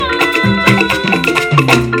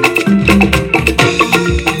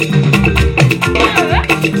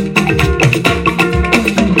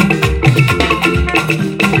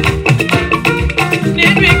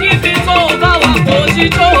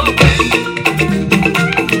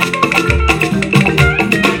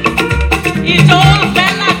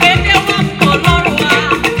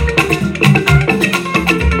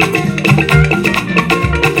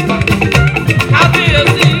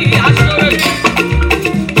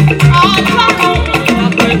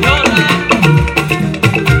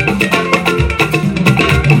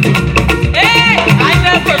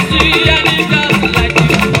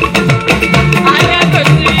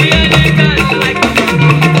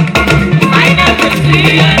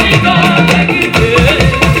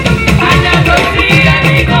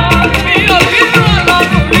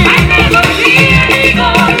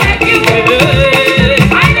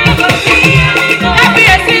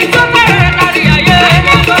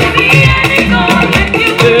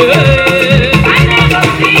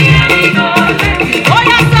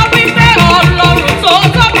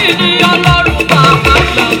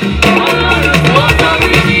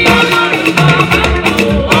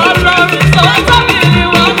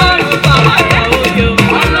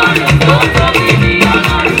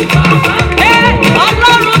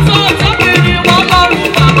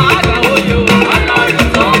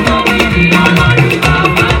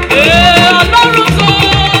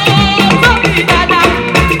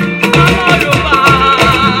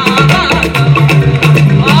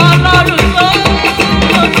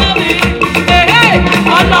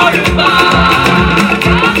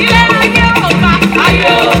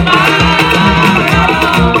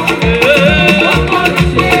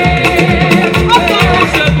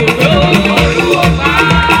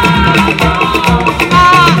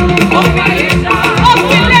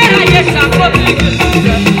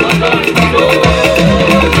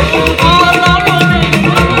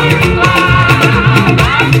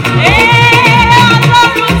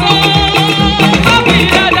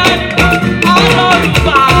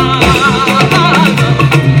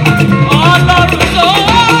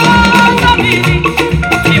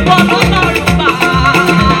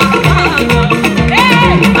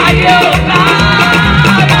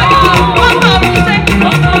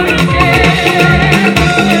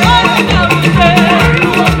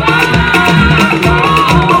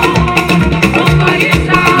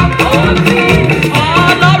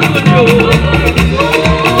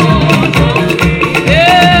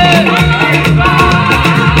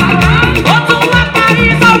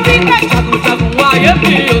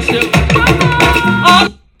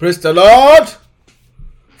Praise the Lord.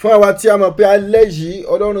 Fún àwa tí a mọ̀ pé alẹ́ yìí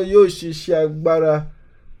Ọlọ́run yóò ṣiṣẹ́ agbára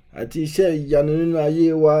àti iṣẹ́ ìyanu nínú ayé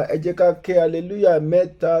wa, ẹ jẹ́ ká ké hallelujah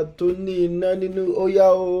mẹ́ta tó ní iná nínú. Ó yá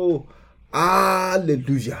o,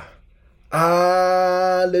 hallelujah,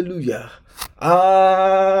 hallelujah,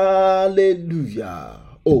 hallelujah.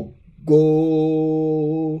 Ògo,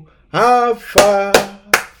 Alpha,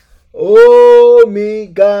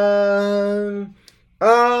 Omega,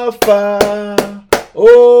 Alpha,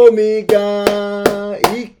 Omega,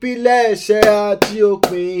 ìpilẹ̀ṣẹ̀ àti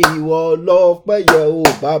òpin, ìwọ lọ́pẹ́ yẹ o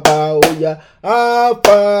bàbá. Ó yá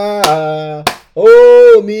Alpha,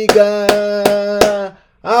 Omega,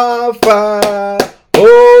 Alpha,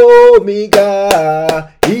 Omega,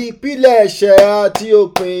 ìpilẹ̀ṣẹ̀ àti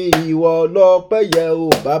òpin, ìwọ lọ́pẹ́ yẹ o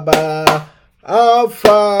bàbá.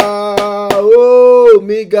 Alpha,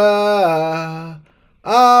 Omega,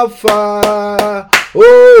 Alpha,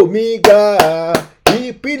 Omega,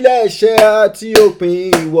 ìpilẹ̀ṣẹ̀ àti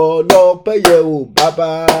òpin, ìwọ lọ́pẹ́ yẹ o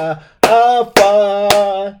bàbá. Alpha,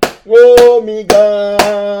 Omega,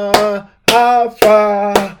 Alpha,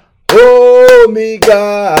 Omega,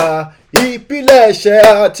 ìpilẹ̀ṣẹ̀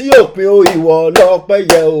àti òpin, ìwọ lọ́pẹ́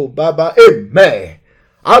yẹ o bàbá. Amen.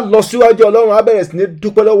 A lọ síwájú Ọlọ́run, a bẹ̀rẹ̀ sí ní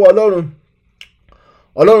dúpẹ́ lọ́wọ́ Ọlọ́run.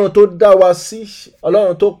 Ọlọ́run tó dá wa sí,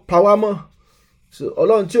 Ọlọ́run tó pa wá mọ́,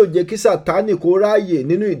 Ọlọ́run tí ò jẹ́ kí Sátánì kó ráàyè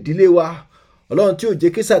nínú ìdílé wa, Ọlọ́run tí ò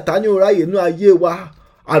jẹ́ kí Sátánì ó ráàyè nínú ayé wa.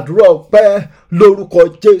 Àdúrà ọpẹ́ lórúkọ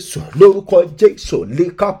Jésù, lórúkọ Jésù.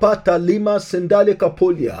 Likapata lima sindale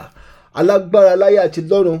kapolia, alágbára láyé àti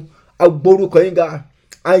lọ́run, agbórúkọ yín ga,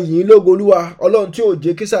 ayìn lógo Olúwa. Ọlọ́run tí ò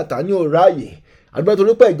jẹ́ kí Sátánì ó ráàyè, àdúrà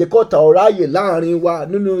torí pé ẹ̀jẹ̀ kọ́ta ó ráàyè láàrin wa,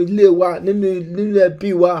 nínú ilé wa, nínú ẹbí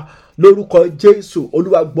wa, lórúkọ Jésù.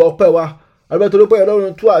 Olúwa gbọ́ ọpẹ́ wa. Àdúrà torí pé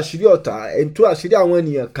Ọlọ́run tú àṣírí ọ̀tá, tú àṣírí àwọn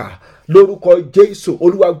ènìyàn ká, lórúkọ Jésù.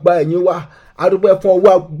 Olúwa gba ẹ̀yìn wa. Adúpẹ́ fún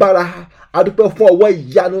ọwọ́ agbára, adúpẹ́ fún ọwọ́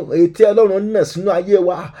ìyanu èyí tí Ọlọ́run nà sínú ayé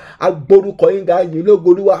wa. Agbórúkọ yín ga, yìn lógo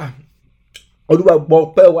Olúwa. Olúwa gbọ́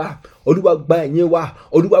ọpẹ́ wa, Olúwa gba ẹ̀yìn wa,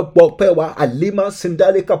 Olúwa gbọ́ ọpẹ́ wa. Alima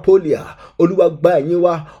sindale kapolia, Olúwa gba ẹ̀yìn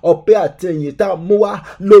wa. Ọpẹ́ àti ẹ̀yìn tá a mú wá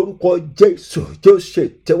lórúkọ Jésù, jẹ́ ó ṣe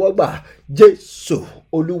ìtẹ́wọ́gbà. Jésù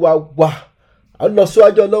Olúwa wa. A lọ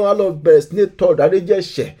síwájú Ọlọ́run, a lọ bẹ̀rẹ̀ sí ní tọrọ ìdáríjì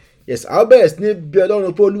ẹ̀ṣẹ̀. Yes, a bẹ̀rẹ̀ sí ní bí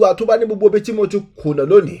Ọlọ́run pé Olúwa tó bá ní gbogbo ibi tí mo ti kùnà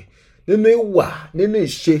lónìí, nínú ìwà, nínú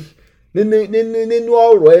ìṣe, nínú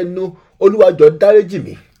ọ̀rọ̀ ẹnu, Olúwa jọ̀ọ́ dáríjì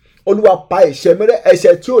mi. Olúwa pa ẹ̀ṣẹ̀ mi rẹ́,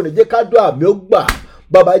 ẹ̀ṣẹ̀ tí ò ní jẹ́ kádùá mi ó gbà.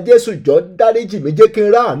 Bàbá Jésù jọ̀ọ́ dáríjì mi, jẹ́ kí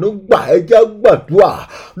n ráàánú gbà. Ẹ jẹ́ gbàdúrà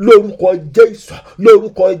lórúkọ Jésù,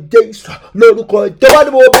 lórúkọ Jésù, lórúkọ Jésù. Tó bá ní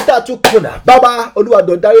gbogbo ibi tá a tún kùnà, bàbá Olúwa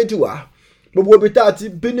jọ̀ọ́ dáríjì wá. Gbogbo ibi tá a ti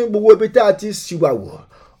bínú, gbogbo ibi tá a ti ṣìwàwù,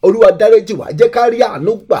 Olúwa dáríjì wá. Jẹ́ ká rí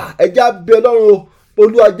àánú gbà. Ẹ jẹ́ bí Ọlọ́run o,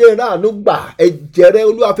 Olúwa jẹ́ ráàánú gbà. Ẹ̀jẹ̀ rẹ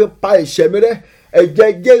Olúwa fi pa ẹ̀ṣẹ̀ mi rẹ́,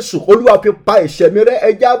 ẹ̀jẹ̀ Jésù Olúwa fi pa ẹ̀ṣẹ̀ mi rẹ́.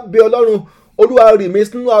 ẹ̀jẹ̀ abẹ Ọlọ́run Olúwa rì mí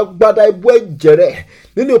sínú agbada ibú ẹ̀jẹ̀ rẹ̀.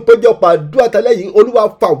 nínú ìpéjọpọ̀ àdúrà tẹ́lẹ̀ yìí Olúwa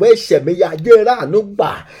fàwọ́ ẹ̀ṣẹ̀ mi ya jẹ́ ráàánú gbà.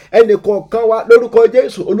 ẹnì kọ̀ọ̀kan wa lórúkọ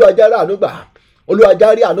Jésù Olúwa jẹ́ ráàánú gbà. Olúwa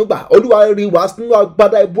járí àánú gbà. Olúwa rí wá sínú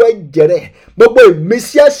agbada ibú ẹ̀jẹ̀ rẹ̀. gbogbo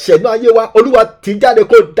ìmísí ẹ̀ṣẹ̀ náà ayé wa Olúwa tì jáde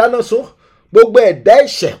kó dáná sun. gbogbo ẹ̀dá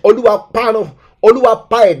ẹ̀ṣẹ̀ Olúwa parun. Olúwa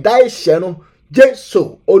pa ẹ̀dá ẹ̀ṣẹ̀ run. Jésù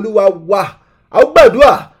Olúwa wa. a ó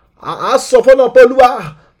gbàdúrà a sọ fọ́nà pé Olúwa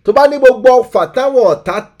tó bá ní gbogbo ọfà táwọn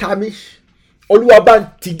ọ̀tá ta mí Olúwa bá ń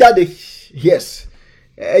tì jáde. Yes,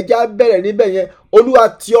 ẹja bẹ̀rẹ̀ níbẹ̀ yẹn. Olúwa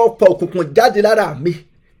tì ọfà òkùnkùn jáde lára mi.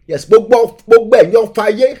 Yes, gbogbo ẹ̀yin ọfà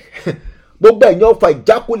ayé gbogbo ẹ̀yin ọfà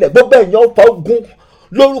ìjákulẹ̀ gbogbo ẹ̀yin ọfà ogun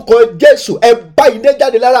lórúkọ Jésù ẹ bá iná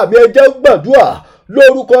jáde lára mi. ẹ jẹ́ gbàdúrà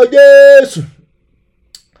lórúkọ Jésù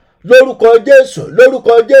lórúkọ Jésù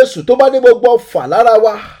lórúkọ Jésù. tó bá ní gbogbo ọfà lára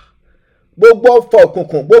wa, gbogbo ọfà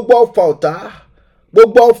òkùnkùn, gbogbo ọfà ọ̀tá,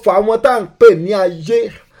 gbogbo ọfà àwọn tá à ń pè ní ayé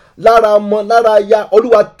lára ọmọ lára aya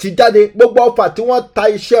Olúwa tì jáde. gbogbo ọfà tí wọ́n ta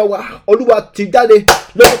iṣẹ́ wa Olúwa tì jáde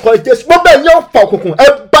lórúkọ Jésù. gbogbo ẹ̀yin ọfà òkùnkùn ẹ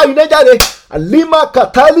bá iná jáde. alima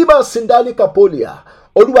katalima sindali kapolia.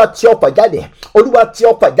 Olúwa tì ọfà jáde. Olúwa tì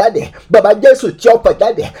ọfà jáde. Bàbá Jésù tì ọfà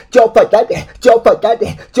jáde. tì ọfà jáde. tì ọfà jáde.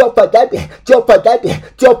 tì ọfà jáde. tì ọfà jáde.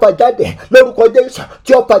 tì ọfà jáde lórúkọ Jésù.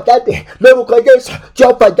 tì ọfà jáde lórúkọ Jésù. tì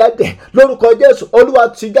ọfà jáde lórúkọ Jésù. Olúwa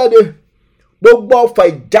tì jáde. gbogbo ọfà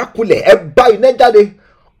ìjákulẹ̀ ẹ bá iná jáde.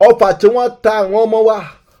 ọfà tí wọ́n ta àwọn ọmọ wa,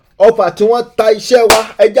 ọfà tí wọ́n ta iṣẹ́ wa,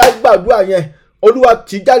 ẹ já gbàdúrà yẹn. Olúwa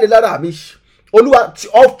tì jáde lára mi. Olúwa tì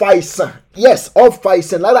ọfà ìsàn, yes, ọfà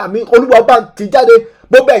ìsàn lára mi Olúwa bá ń tì jáde.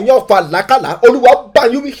 gbogbo ẹ̀yin ọfà làkàlà Olúwa bá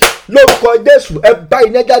yín wí lórúkọ Jésù ẹ bá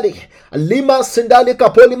iná jáde. lima sindali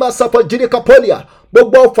kapolima safajiri kapolia.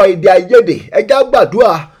 gbogbo ọfà èdè àìyedè ẹ já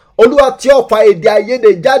gbàdúrà. Olúwa tì ọfà èdè àìyedè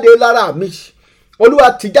jáde lára mi.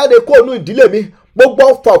 Olúwa tì jáde kóònù ìdílé mi. gbogbo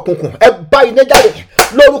ọfà òkùnkùn ẹ bá iná jáde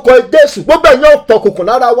lórúkọ Jésù. gbogbo ẹ̀yin ọfà òkùnkùn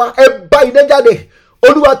lára wa ẹ bá iná jáde.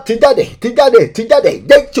 Olúwa tì jáde tì jáde tì jáde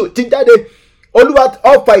Jésù tì jáde. Olúwa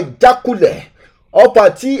ọfà ìjákulẹ̀,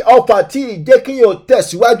 ọfà tí ìjẹ́ kí yóò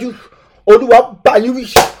tẹ̀síwájú Olúwa bá yín wí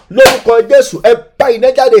lórúkọ Jésù ẹ bá iná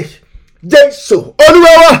jáde. Jésù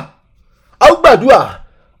Olúwa wa. a ó gbàdúrà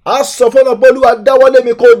a sọ fọ́nà pé Olúwa dáwọ́lé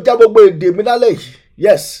mi kó já gbogbo èdè mi lálẹ́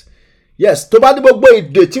yìí. Yes, tó bá ní gbogbo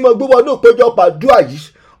èdè tí mo gbé wọnú ìpéjọpọ̀ àdúrà yìí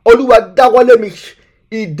Olúwa dáwọ́lé mi.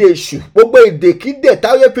 ìdè èṣù, gbogbo èdè kídè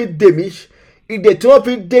táyé fi dè mí, ìdè tí wọ́n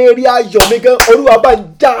fi dè eré ayọ̀ mi gan Olúwa bá ń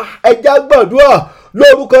já. ẹja gbàdúrà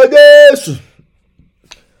lórúkọ Jésù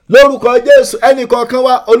lórúkọ Jésù. ẹnì kọ̀ọ̀kan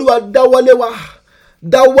wa Olúwa dáwọ́lé wa,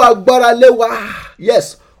 dáwọ́ agbára lé wa. Yes,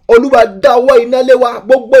 Olúwa dáwọ́ iná lé wa.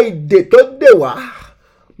 gbogbo ìdè tó dè wá,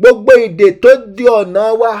 gbogbo ìdè tó di ọ̀nà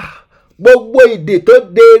wa, gbogbo ìdè tó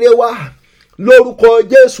dè eré wa lórúkọ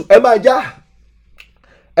Jésù ẹ máa já.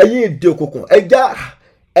 ẹ̀yin ìdè òkùnkùn ẹ já.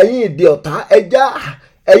 ẹ̀yin ìdè ọ̀tá ẹ já.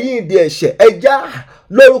 ẹ̀yin ìdè ẹ̀ṣẹ̀ ẹ já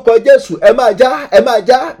lórúkọ Jésù ẹ máa já. ẹ máa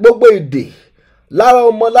já gbogbo ìdè lára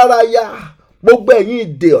ọmọ lára aya, gbogbo ẹ̀yin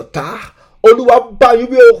ìdè ọ̀tá Olúwa bá yín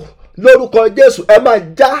wí o lórúkọ Jésù ẹ máa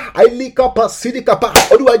já. àìlíkàpá sídìkàpá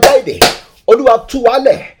Olúwa já ìdè. Olúwa tú wa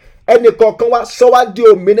lẹ̀. ẹnì kọ̀ọ̀kan wa sọ wá di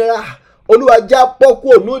òmìnira. Olúwa já bọ́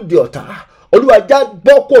kúrò ní ìdè ọ̀tá. Olúwa já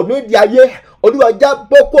bọ́ kúrò ní ìdè ayé. Olúwa já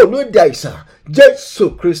bọ́ kúrò ní ìdè àìsàn. Jésù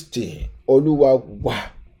Kristi Olúwa wa.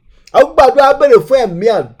 a ó gbàdúrà béèrè fún ẹ̀mí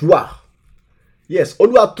àdúrà. Yes,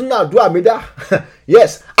 Olúwa tún àdúrà mi dá.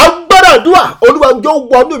 Yes, agbára àdúrà Olúwa jọ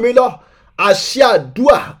wọnú mi lọ. àṣẹ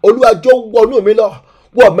àdúrà Olúwa jọ wọnú mi lọ.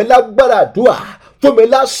 wọ̀ mí lágbára àdúrà, fún mi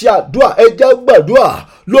láṣẹ àdúrà. ẹ jẹ́ gbàdúrà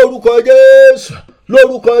lórúkọ Jésù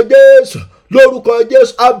lórúkọ Jésù lórúkọ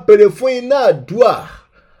Jésù. a béèrè fún iná àdúrà,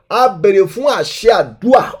 a béèrè fún àṣẹ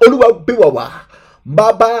àdúrà. Olúwa bí wọ̀ wá.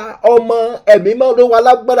 Bàbá ọmọ ẹ̀mí mọ́ ló wà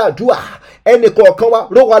lágbára àdúrà. ẹnì kọ̀ọ̀kan wa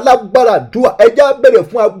ló wà lágbára àdúrà. ẹ jẹ́ á béèrè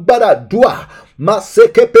fún agbára àdúrà.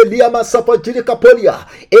 Masekepelia masafajiri kapolia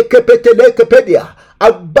ekepetele kepedia.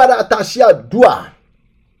 agbára àtàṣẹ àdúrà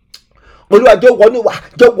Olúwa jọ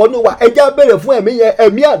wọnú wa ẹ jẹ́ á béèrè fún ẹ̀mí yẹn.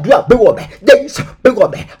 ẹ̀mí àdúrà gbé wọ̀ mí. Jésù gbé wọ̀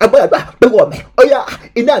mí. agbára àdúrà gbé wọ̀ mí. ọ̀yá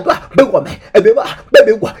iná àdúrà gbé wọ̀ mí. ẹ̀mí wá gbé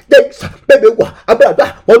mi wọ̀. Jésù gbé mi wọ̀. agbára àdúrà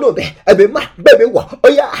wọnú mi. ẹ̀mí má gbé mi wọ̀.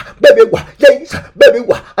 ọ̀yá gbé mi wọ̀. Jésù gbé mi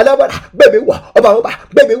wọ̀. alágbára gbé mi wọ̀. ọba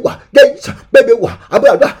gbé mi wọ̀. Jésù gbé mi wọ̀.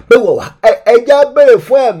 agbára àdúrà gbé wọ̀ wá. ẹ jẹ́ á béèrè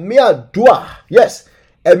fún ẹ̀mí àdúrà. Yes,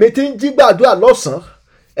 ẹ̀mí tí ń jí gbàdúrà lọ́sàn-án,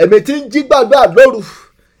 ẹ̀mí tí ń jí gbàdúrà lóru,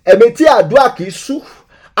 ẹ̀mí tí àdúrà kì í sú.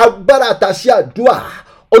 agbára àtàṣẹ àdúrà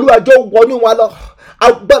Olúwa jọ wọnú wa lọ.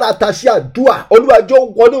 agbára àtàṣẹ àdúrà Olúwa jọ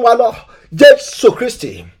wọnú wa lọ. Jésù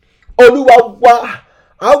Kristi Olúwa wa.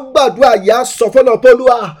 a gbàdúrà yà sọ fọlọ pé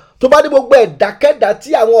Olúwa tó bá ní gbogbo ẹ̀dákẹ́dá tí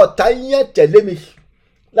àwọn ọ̀tá yẹn tẹ̀lé mi,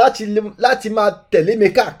 láti máa tẹ̀lé mi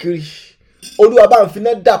káàkiri, olúwa bá ń fi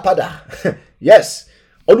iná dá padà. Yes,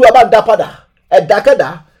 olúwa bá ń dá padà. Ẹ̀dákẹ́dá,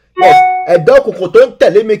 yes, ẹ̀dá òkùnkùn tó ń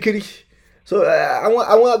tẹ̀lé mi kiri. So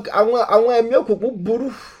àwọn ẹ̀mí òkùnkùn burú.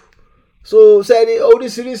 So sẹ́ni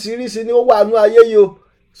oríṣiríṣi ni ó wà nínú ayé yìí o.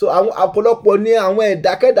 So àwọn ọ̀pọ̀lọpọ̀ ní àwọn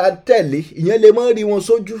ẹ̀dákẹ́dá tẹ̀lé, ìyẹn lè má rí wọn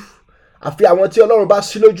sójú àfi àwọn tí Ọlọ́run bá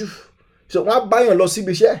ṣí lójú. So wọ́n á báyàn lọ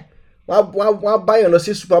síbi iṣẹ́, wọ́n á báyàn lọ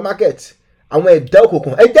sí supermarket. Àwọn ẹ̀dá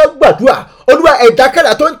òkùnkùn, ẹ jẹ́ gbàdúrà, olúwa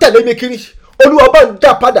ẹ̀dákẹ́dá tó ń tẹ̀lé mi kiri, olúwa bá ń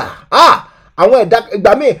dá padà. Àwọn ẹ̀dá,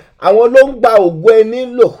 ìgbà míì àwọn ló ń gba ògo ẹni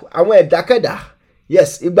lò, àwọn ẹ̀dákẹ́dá.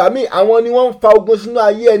 Yes, ìgbà míì àwọn ni wọ́n ń fa ogun sínú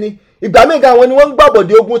ayé ẹni, ìgbà míì gan àwọn ni wọ́n ń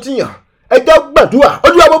gbàbọ̀dé ogun tíyàn. Ẹ jẹ́ gbàdúrà,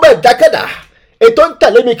 olúwa gbogbo ẹ̀dákẹ́dá ètò ń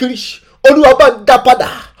tẹ̀lé mi kiri, olúwa bá ń dá padà.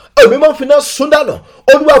 Èmi máa ń finá sún dànù,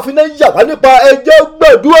 olúwa finá yà wá nípa. Ẹ jẹ́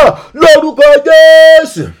gbàdúrà lórúkọ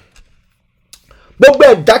Jésù. Gbogbo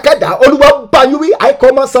ẹ̀dákẹ́dá, olúwa bá yín wí,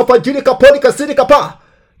 àìkọ́mọ́ sanfọ jíríkà pọ́nìkà síríkà pa.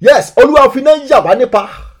 Yes, olúwa finá yà wá nípa.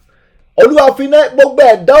 Olúwa finá gbogbo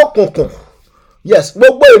ẹ̀dá òkùnkùn. Yes,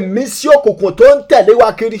 gbogbo ìmísí òkùnkùn tó ń tẹ̀lé wa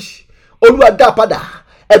kiri, olúwa dá padà.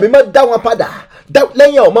 Ẹ̀mí máa dá wọn padà.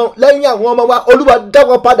 Lẹ́yìn àwọn ọmọ wa, olúwa dá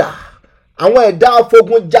wọn padà. Àwọn ẹ̀dá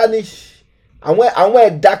afogun jani, àwọn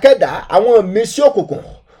ẹ̀dákẹ́dá, àwọn ìmísí òkùnkùn,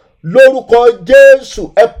 lórúkọ Jésù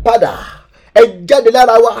ẹ padà, ẹ jáde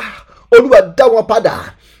lára wa. Olúwa dá wọn padà.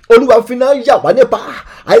 Olúwa finá yà wá nípa.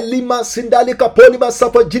 Àìlímà síndálíkà pọ́límà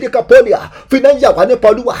sáfọ jíríkà pọ́líà. Finá yà wá nípa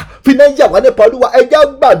olúwa. Finá yà wá nípa olúwa. Ẹ jẹ́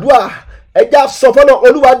gbàdúrà. Ẹ jẹ́ sọ fọ́nà,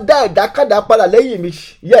 olúwa dá ẹ̀dákẹ́dá padà lẹ́yìn mi.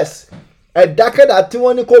 Yes, ẹ̀dákẹ́dá tí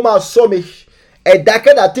wọ́n ní kó máa sọ mi,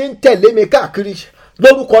 ẹ̀dákẹ́dá tí ń tẹ̀lé mi káàkiri,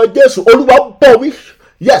 lórúkọ Jésù olúwa bọ̀ wí.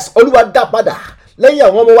 Yes, olúwa dá padà. Lẹ́yìn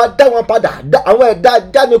àwọn ọmọ wa, dá wọn padà. Àwọn ẹ̀dá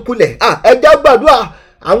jánikulẹ̀, ẹ jẹ́ gbàdúrà.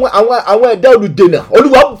 Àwọn ẹ̀dá olùdènà,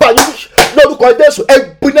 olúwa bá yín lórúkọ Jésù. Ẹ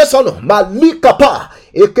gbiná sọnù. Màlíkàpá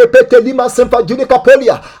èképété lima sẹ́ńfà jíríkà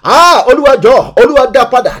pọ́líà. Olúwa jọ̀ọ́, olúwa dá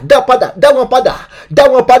padà, dá padà, dá wọn padà, dá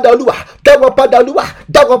wọn padà olúwa, dá wọn padà olúwa,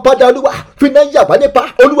 dá wọn padà olúwa. Finá yà wá nípa,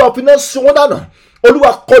 olúwa finá sun wọn dànù.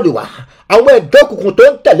 Olúwa kọlù wá. Àwọn ẹ̀dá òkùnkùn tó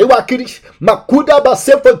ń tẹ̀lé wa kiri, màkúdàbà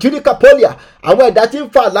sẹ́ńfà jíríkà pọ́líà. Àwọn ẹ̀dá tí ń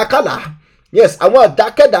fa àlákàlà. Yes, àwọn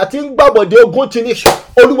ẹ̀dákẹ́dá tí ń gbàbọ̀dé ogun ti ní,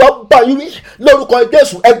 olúwa bá yín wí lórúkọ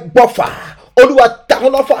Jésù. Ẹ gbọ́fà, olúwa ta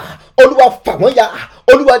wọ́n lọ́fà, olúwa fà wọ́n ya,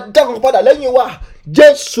 olúwa dá wọn padà lẹ́yìn wa.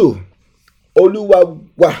 Jésù olúwa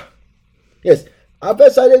wa. Yes, a fẹ́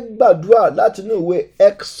sáré gbàdúrà láti inú ìwé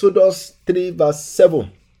Exodus 3 verse 7.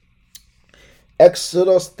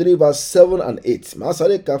 Exodus 3 verse 7 and 8. Màá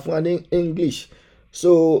sáré kà fún wa ní English.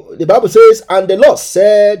 So the Bible says, and the Lord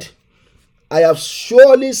said, I have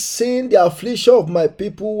surely seen the affliction of my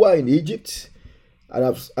people who are in Egypt, and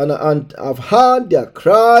I've heard their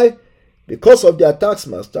cry because of their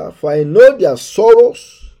taskmaster, for I know their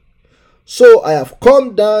sorrows. So I have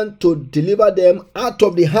come down to deliver them out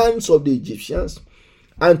of the hands of the Egyptians,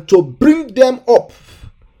 and to bring them up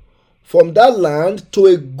from that land to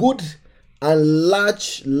a good and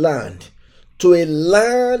large land, to a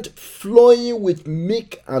land flowing with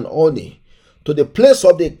milk and honey, to the place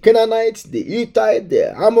of the Canaanites, the Hittites,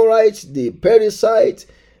 the Amorites, the Perizzites,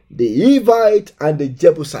 the Hivites, and the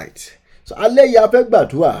Jebusites. So alẹ́ yìí a fẹ́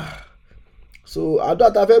gbàdúrà. So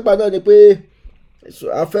àdúrà tá a fẹ́ gbà náà ni pé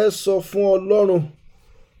a fẹ́ sọ fún Ọlọ́run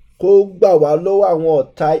kó gbà wá lọ́wọ́ àwọn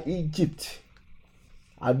ọ̀tá Egypt.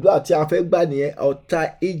 Àdúrà tí a fẹ́ gbà nìyẹn,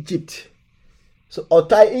 ọ̀tá Egypt. So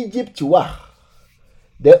ọ̀tá Egypt wà,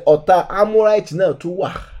 then ọ̀tá Amorite náà tún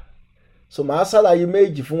wà. So màá ṣàlàyé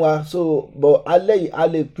méjì fún wa. So but alẹ́ yìí a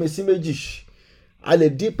lè pín sí méjì. A lè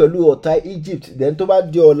dí pẹ̀lú ọ̀tá Egypt, then tó bá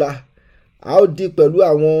di ọ̀la a ó dí pẹ̀lú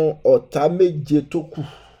àwọn ọ̀tá méje tó kù.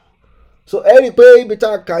 So ẹ rí i pé ibi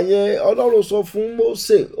tá a kà yẹn, Ọlọ́run sọ fún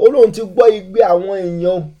Mósè, Ọlọ́run ti gbọ́ igbe àwọn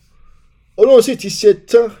èèyàn, Ọlọ́run sì ti ṣe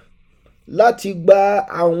tán láti gba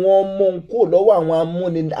àwọn ọmọ kúrò lọ́wọ́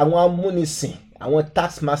àwọn amúnisìn, àwọn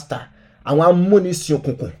taskmaster, àwọn amúnisìn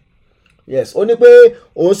òkùnkùn. Yes, ó ní pé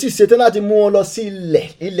òun sì ṣetán láti mú wọn lọ sí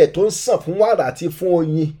ilẹ̀ tó ń sàn fún wàrà àti fún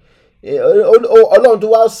oyin. Ọlọ́run tó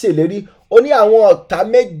wá ṣèlérí, ó ní àwọn ọ̀tá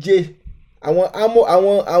méje,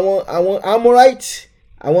 àwọn Amorites,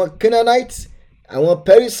 àwọn Canaanites, àwọn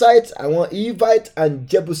Perizzites, àwọn Hivites and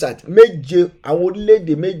Jebusites. Méje, àwọn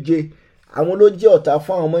orílẹ̀-èdè méje, àwọn ló jẹ́ ọ̀tá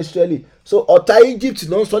fún àwọn ọmọ Israẹli. So ọ̀tá Egypt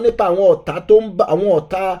ló ń sọ nípa àwọn ọ̀tá àwọn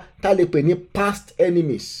ọ̀tá tá lè pè ní past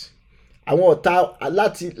enemies. Àwọn ọ̀tá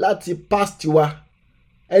láti past wa,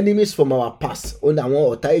 enemies from our past, ó ní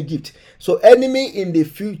àwọn ọ̀tá Egypt. So enemy in the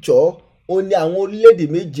future, ó ní àwọn orílẹ̀-èdè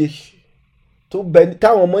méje tó bẹ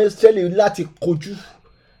táwọn ọmọ Israẹli láti kojú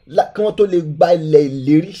kí wọ́n tó lè gba ilẹ̀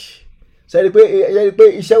ìlérí. Ṣé rí pé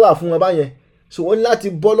iṣẹ́ wà fún wọn báyẹn. So wọ́n ní láti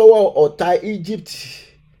bọ́ lọ́wọ́ ọ̀tá Egypt.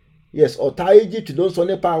 yes, ọ̀tá Egypt ló ń sọ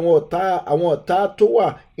nípa àwọn ọ̀tá tó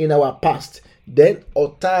wà in our past. Then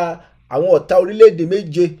àwọn ọ̀tá orílẹ̀-èdè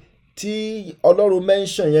méje tí Ọlọ́run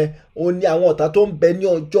mention yẹn ó ní àwọn ọ̀tá tó ń bẹ ní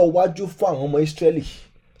ọjọ́ iwájú fún àwọn ọmọ Israeli.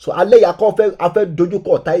 So alẹ́ yà kọ́ a fẹ́ dojúkọ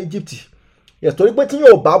ọ̀tá Egypt. Yes, torí pé tí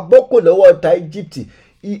yóò bá bọ́kò lọ́wọ́ ọ̀tá Egypt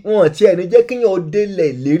wọn ti ẹni jẹ́ kí yóò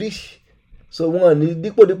délẹ̀ lérí. So wọn ní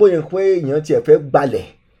dípòdípò yẹn pé èèyàn tiẹ̀ fẹ́ gbalẹ̀.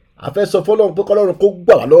 A fẹ́ sọ fọ́lọ́run pé kọ́lọ́run kó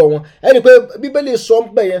gbà wá lọ́wọ́ wọn. Ẹni pé Bíbélì sọ ń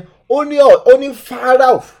bẹ̀ yẹn ó ní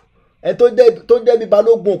Fáráò ẹni tó jẹ́ bí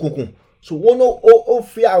balógun òkùnkùn. So wọ́n ó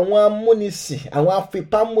fi àwọn amúnisìn àwọn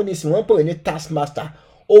afipámúnisìn wọ́n pè ní taskmaster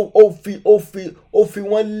ó fi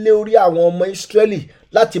wọ́n lé orí àwọn ọmọ Israeli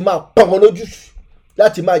láti máa pọ́n wọn lójú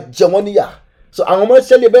láti máa jẹ wọ́n níyà. So àwọn ọmọ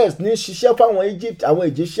Israeli bẹ̀rẹ̀ sí ní ṣiṣẹ́ fún àwọn Egypt àwọn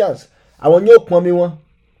Egyptians àwọn ni ó pọnmi wọn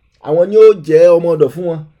àwọn ni ó jẹ́ ọmọ ọ̀dọ̀ fún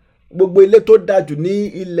wọn. Gbogbo ilé tó dájú ní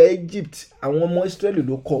ilẹ̀ Egypt àwọn ọmọ Israeli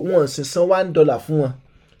ló kọ́ wọn sì san $1 fún wọn.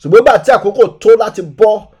 Ṣùgbọ́n bá tí àkókò tó láti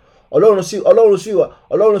bọ́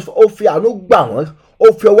Ọlọ́run ó fi àánú gbà wọ́n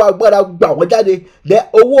ó fi ọwọ́ agbára gbà wọ́n jáde.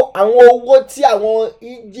 Àwọn owó tí àwọn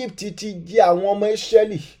Egypt ti jẹ àwọn ọmọ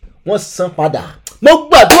Israeli wọ́n san padà. Mo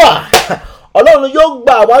gbàdúrà Ọlọ́run yóò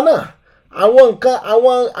gbà wá náà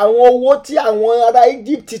àwọn owó tí àwọn ará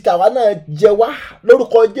Egypt tàwa náà jẹ wá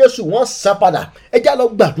lórúkọ Jésù wọ́n san padà. Ẹ já lọ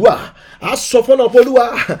gbàdúrà a sọ fọ́nà pé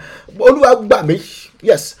Olúwa gbà mí.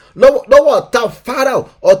 Yes, lọ́wọ́ ọ̀tá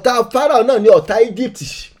Fáráò náà ni ọ̀tá Egypt.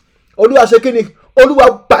 Olúwa ṣe kí ni? Olúwa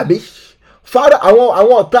gbà mí. Fáráò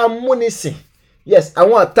àwọn ọ̀tá múnisìn. Yes,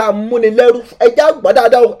 àwọn ọ̀tá múnilẹ́rú. Ẹja gbà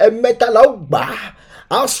dáadáa ẹ̀mẹ́tàlá ó gbà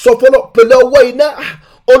á sọ fọlọ pẹ̀lú ọwọ́ iná.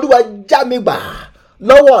 Olúwa já mi gbà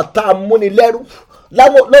lọ́wọ́ ọ̀tá múnilẹ́rú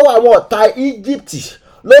lọ́wọ́ àwọn ọ̀tá Egypt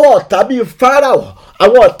lọ́wọ́ ọ̀tá bíi Fáráò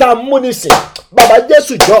àwọn ọ̀tá múnisìn. Bàbá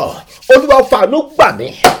Jésù jọ Olúwa fàánú gbà mí.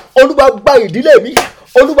 Olúwa gba ìdílé mi.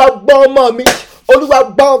 Olúwa gbà ọmọ mi. Olúwa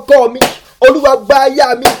gbà ọkọ mi. Olúwa gba aya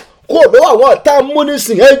mi kó lọ́wọ́ àwọn ọ̀tá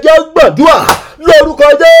múnisìn. Ẹ jẹ́ gbàdúrà lórúkọ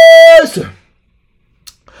Jésù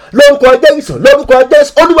lórúkọ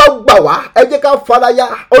Jésù Olúwa gbà wá. Ẹ jẹ́ ká faraya.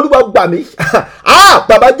 Olúwa gbà mí.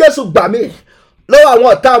 Bàbá Jésù gbà mí lọ́wọ́ àwọn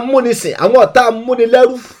ọ̀tá múnisìn àwọn ọ̀tá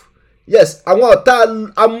múnilẹ́rú. Yes, àwọn ọ̀tá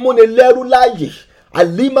amúnilẹ́rú láàyè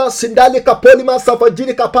alima sindalika polima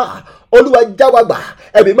safajirika pa. Olúwa jáwa gbà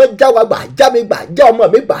ẹ̀mí mọ́ jáwa gbà já mi gbà já ọmọ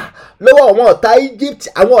mi gbà lọ́wọ́ àwọn ọ̀tá Egypt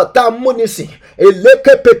àwọn ọ̀tá múnisìn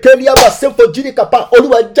èlékè pèkélíà bá sẹ́fọ̀jìrìkà pa.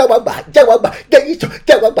 Olúwa jáwa gbà jáwa gbà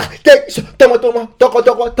tọmọtọmọ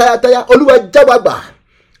tọkọtọkọ tayátayá. Olúwa jáwa gbà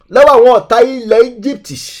lọ́wọ́ àwọn ọ̀tá ilẹ̀ Egypt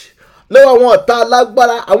lọ́wọ́ àwọn ọ̀tá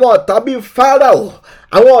alágbára àwọn ọ̀tá bíi Fáráò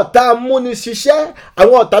àwọn ọ̀tá amúniṣiṣẹ́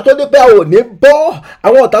àwọn ọ̀tá tó ní pé a ò ní bọ́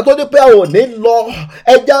àwọn ọ̀tá tó ní pé a ò ní lọ.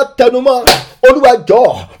 Ẹja tẹnumọ́ Olúwa jọ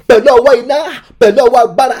pẹ̀lú ọwọ́ iná pẹ̀lú ọwọ́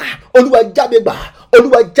agbára. Olúwa já mi gbà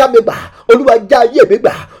Olúwa já mi gbà Olúwa já ayé mi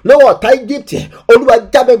gbà lọ́wọ́ ọ̀tá Egypt. Olúwa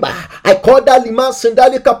já mi gbà àìkọ́dá lima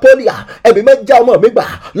sindalika polia ẹ̀mí mẹ́ já ọmọ mi gbà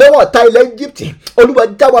lọ́wọ́ ọ̀tá ilẹ̀ Egypt. Olúwa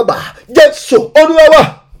já wa gbà Jésù Olúwa wa.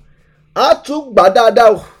 A tún gbà dáadáa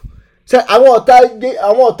o ṣe àwọn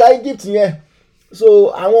ọ̀tá Egypt yẹn. So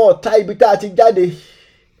àwọn ọ̀tá ibi tá a ti jáde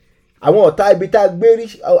àwọn ọ̀tá ibi tá a gbé rí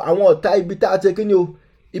àwọn ọ̀tá ibi tá a ti kíni o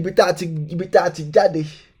ibi tá a ti jáde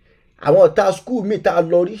àwọn ọ̀tá skul mi tá a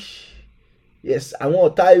lọ rí. Yes, àwọn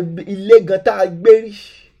ọ̀tá ilé gan tá a gbé rí.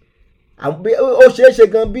 Ó ṣeéṣe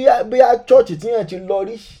gan bí a chọ́ọ̀chì tí yẹn ti lọ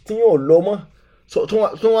rí tí yẹn ò lọ mọ́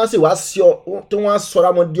tí wọ́n sì wá tí wọ́n sọra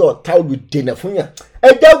wọn di ọ̀tá olùdènà fún yàn. Ẹ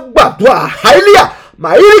jẹ́ gbàdúrà hallelujah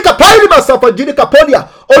màáyíríkà páìlì máa sàfọ̀jìríkà pọ́lìà.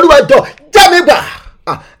 Olúwa jọ já mi gbà.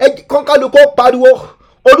 Kọ́ńkálukú pariwo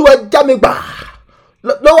Olúwa já mi gbà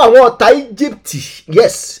lọ́wọ́ àwọn ọ̀tá Egypt.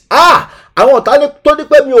 Yes, àwọn ọ̀tá tó ní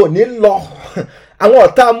pé mi ò ní lọ àwọn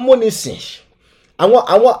ọ̀tá múnisìn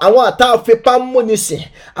àwọn ọ̀tá fipá múnisìn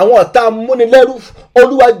àwọn ọ̀tá múnilẹ́rú.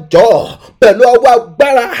 Olúwa jọ pẹ̀lú ọwọ́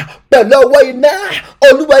agbára pẹ̀lú ọwọ́ iná.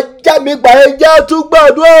 Olúwa já mi gbà. Ẹ jẹ́ tún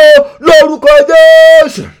gbàdúrà lórúkọ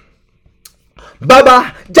Jésù. Bàbá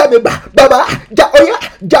já mi gbà bàbá já ọyá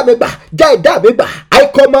já mi gbà já ẹ̀dá mi gbà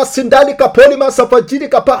àìkọ́mọ sindalika polima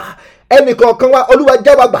safajirika pa. Ẹnìkọ̀ọ̀kan wa Olúwa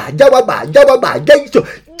já wa gbà já wa gbà já wa gbà já ìṣó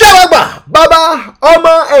já wa gbà bàbá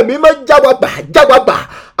ọmọ ẹ̀mí mọ́ já wa gbà já wa gbà.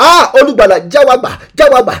 Olùgbàlà já wa gbà já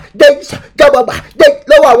wa gbà já ìṣó já wa gbà já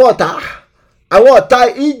lọ́wọ́ àwọn ọ̀tá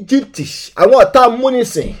Egypt àwọn ọ̀tá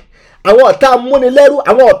múnisìn àwọn ọ̀tá múnilẹ́rú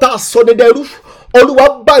àwọn ọ̀tá sọdẹdẹrú. Olúwa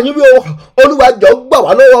bá yín wí o Olúwa jọ gbà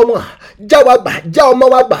wá lọ́wọ́ wọn. Já wa gbà já ọmọ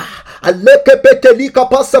wa gbà alekepeteli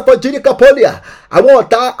kapasafajirika polia àwọn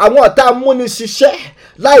ọ̀tá amúniṣiṣẹ́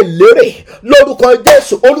láì lérè lórúkọ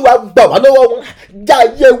Jésù. Olúwa gbà wá lọ́wọ́ wọn. Já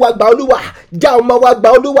ayé wa gbà Olúwa já ọmọ wa gbà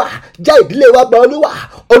Olúwa já ìdílé wa gbà Olúwa.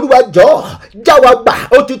 Olúwa jọ̀ọ́ já wa gbà,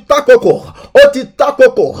 ó ti tákòkò, ó ti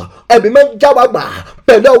tákòkò, ẹ̀mí máa ń já wa gbà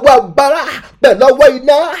pẹ̀lú ọwọ́ agbára, pẹ̀lú ọwọ́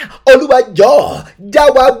iná. Olúwa jọ̀ọ́ já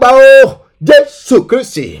wa gbà o, Jésù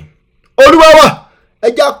Kristi Olúwa wa.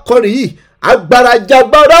 Ẹja kọrin yìí, agbára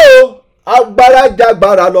jagbára o, agbára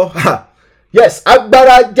jagbára lọ. Yes,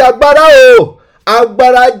 agbára jagbára o,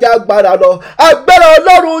 agbára jagbára lọ. Agbára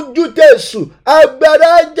Ọlọ́run ju Jésù,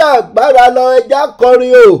 agbára jagbára lọ. Ẹja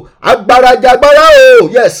kọrin o, agbára jagbára o.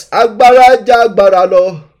 Yes, agbára jagbára lọ.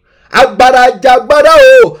 Agbára jagbára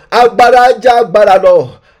o, agbára jagbára lọ.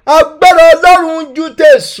 Agbára Ọlọ́run ju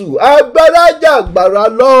Jésù, agbára jagbára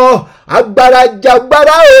lọ. Agbára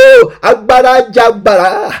jagbára o, agbára jagbára,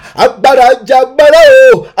 agbára jagbára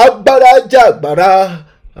o, agbára jagbára.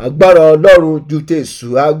 Agbára Ọlọ́run ju Jésù,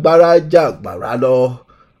 agbára jagbára lọ.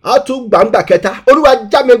 A tún gbàǹgbà kẹta, Olúwa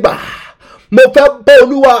já mi gbà. Mo fẹ́ bọ́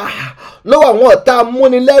Olúwa lọ́wọ́ àwọn ọ̀tá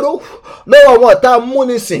amúnilẹ́rú, lọ́wọ́ àwọn ọ̀tá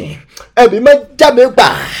amúnisìn. Ẹ̀mí máa já mi gbà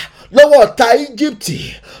lọ́wọ́ ọ̀tá Íjíbítì,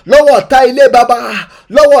 lọ́wọ́ ọ̀tá ilé baba,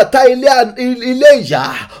 lọ́wọ́ ọ̀tá ilé ìyá.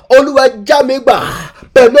 Olúwa já mi gbà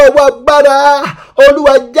pẹ̀lú ọwọ́ agbára.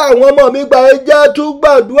 Olúwa já àwọn ọmọ mi gbà. Ẹ jẹ́ tún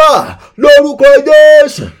gbàdúrà lórúkọ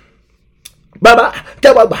Jésù. Baba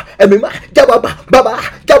jáwa gbà, ẹ̀mí máa jáwa gbà, baba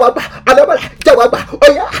jáwa gbà, adábàlà jáwa gbà,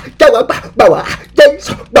 ọ̀yá jáwa gbà, gbà wá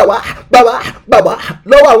Jésù, gbà wá, gbà wá, gbà wá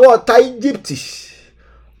lọ́wọ́ àwọn ọ̀tá Íjíbítì,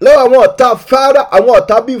 lọ́wọ́ àwọn ọ̀tá Fáráò, àwọn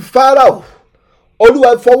ọ̀tá bíi Fáráò.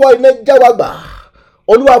 Olúwa fọwọ́ iná jáwa gbà,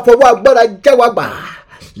 Olúwa fọwọ́ agbára jáwa gbà.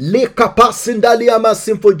 Lékapa síndálíàmà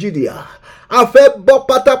symphogídìà. A fẹ́ bọ́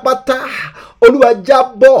pátápátá. Olúwa já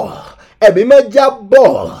bọ́, ẹ̀mí máa já bọ́.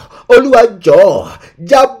 Olúwa jọ̀ọ́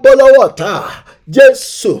já bọ́ lọ́wọ́ ọ̀tá.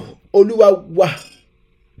 Jésù Olúwa wa.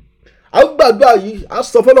 A gbàdúrà yìí, a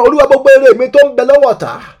sọ fún ọ, Olúwa gbogbo èrè mi tó ń bẹ lọ́wọ́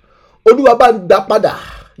ọ̀tá, Olúwa bá ń gbà padà.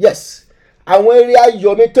 Yes, àwọn èrè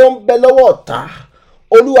ayọ̀ mi tó ń bẹ lọ́wọ́ ọ̀tá,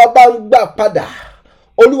 Olúwa bá ń gbà padà.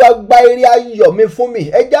 Olúwa gba èrè ayọ̀ mi fún mi.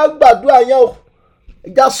 Ẹ já gbàdúrà yẹn o. Ẹ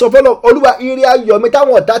já sọ fún ọ, Olúwa èrè ayọ̀ mi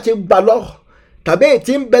táwọn ọ̀tá ti gbà lọ, tàbí èyí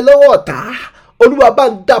tí ń bẹ lọ́wọ́ ọ̀tá, Olúwa bá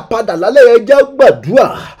ń dá padà lálẹ́. Ẹ já gbàdúrà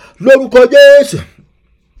lórúkọ Jésù,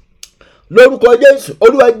 lórúkọ Jésù.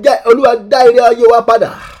 Olúwa dá èrè ayọ̀ wa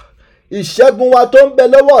padà. Ìṣẹ́gun wa tó ń bẹ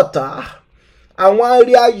lọ́wọ́ ọ̀tá, àwọn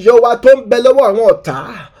èrè ayọ̀ wa tó ń bẹ lọ́wọ́ àwọn ọ̀tá,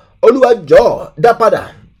 Olúwa jọ̀ọ́ dá padà.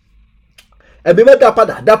 Ẹ̀mí mẹ́ dá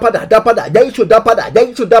padà, dá padà, dá padà. Jésù dá padà,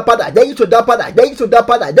 Jésù dá padà, Jésù dá padà, Jésù dá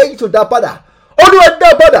padà, Jésù dá padà. Olúwa dá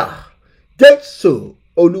padà. Jésù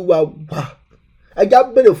Olúwa wa. Ẹ já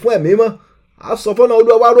béèrè fún ẹ̀mí mọ́. A sọ fún ọ,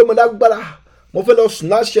 Olúwa wá ró mi lágbára. Mo fẹ́ lọ sùn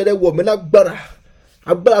láṣẹ rẹ, wọ̀ mí lágbára.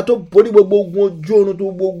 Agbára tó borí gbogbo ogun ojú oorun, tó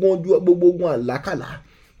gbogbo ogun àlákàlà.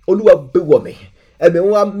 Olúwa gbé wọ̀ mí. Ẹ̀mí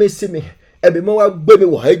wọn wá mí sí mi. Ẹ̀mí wọn wá gbé mi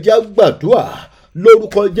wọ̀. Ẹ já gbàdúrà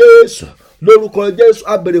lórúkọ Jésù, lórúkọ Jésù.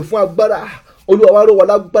 A béèrè fún agbára. Olúwa wá ró wa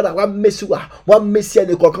lágbára, wá mẹ́sí wa, wá mẹ́sí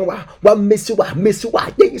ẹnì kọ̀ọ̀kan wa, wá mẹ́sí wa,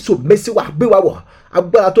 Jésù mẹ́sí wa, gbé wa wọ̀.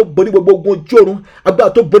 Agbára tó borí gbogbo ogun ojú oorun, agbára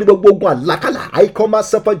tó borí gbogbo ogun àlákàlà, àìkọ́má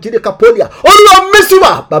sẹ́fọ́ jírí kapọ́lìà. Olúwa mẹ́sí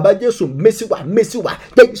wa, bàbá Jésù mẹ́sí wa,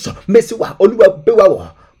 Jésù mẹ́sí wa. Olúwa gbé wa wọ̀.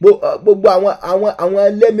 Gbogbo àwọn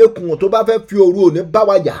ẹlẹ́mìíkùn tó bá fẹ́ fi òru òní bá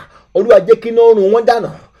wa jà, Olúwa jẹ́ kí iná run wọ́n dànù.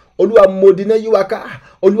 Olúwa mòdì náà yí wa ká,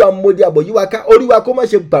 Olúwa mòdì àbọ̀ yí wa ká. Olúwa kó má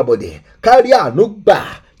ṣe gbàbọ̀dẹ̀, kárí àánú gbà.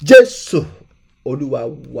 Jésù Olúwa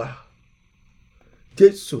wa.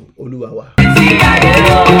 Jésù Olúwa wa.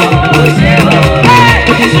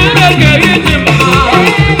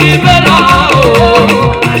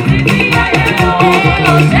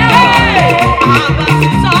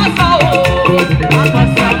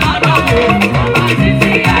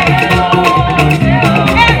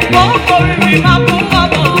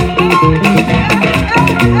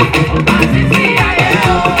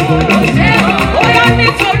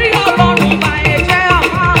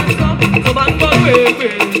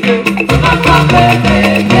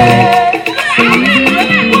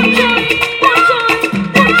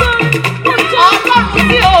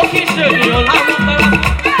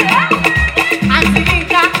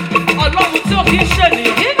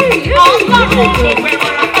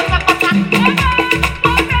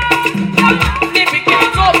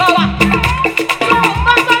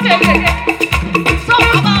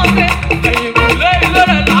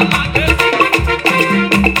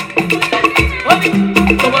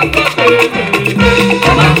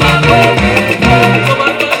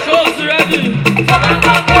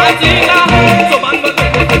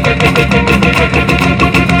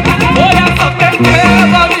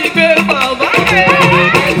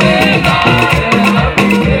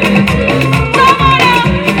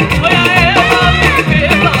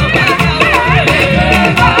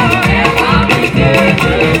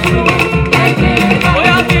 Thank you.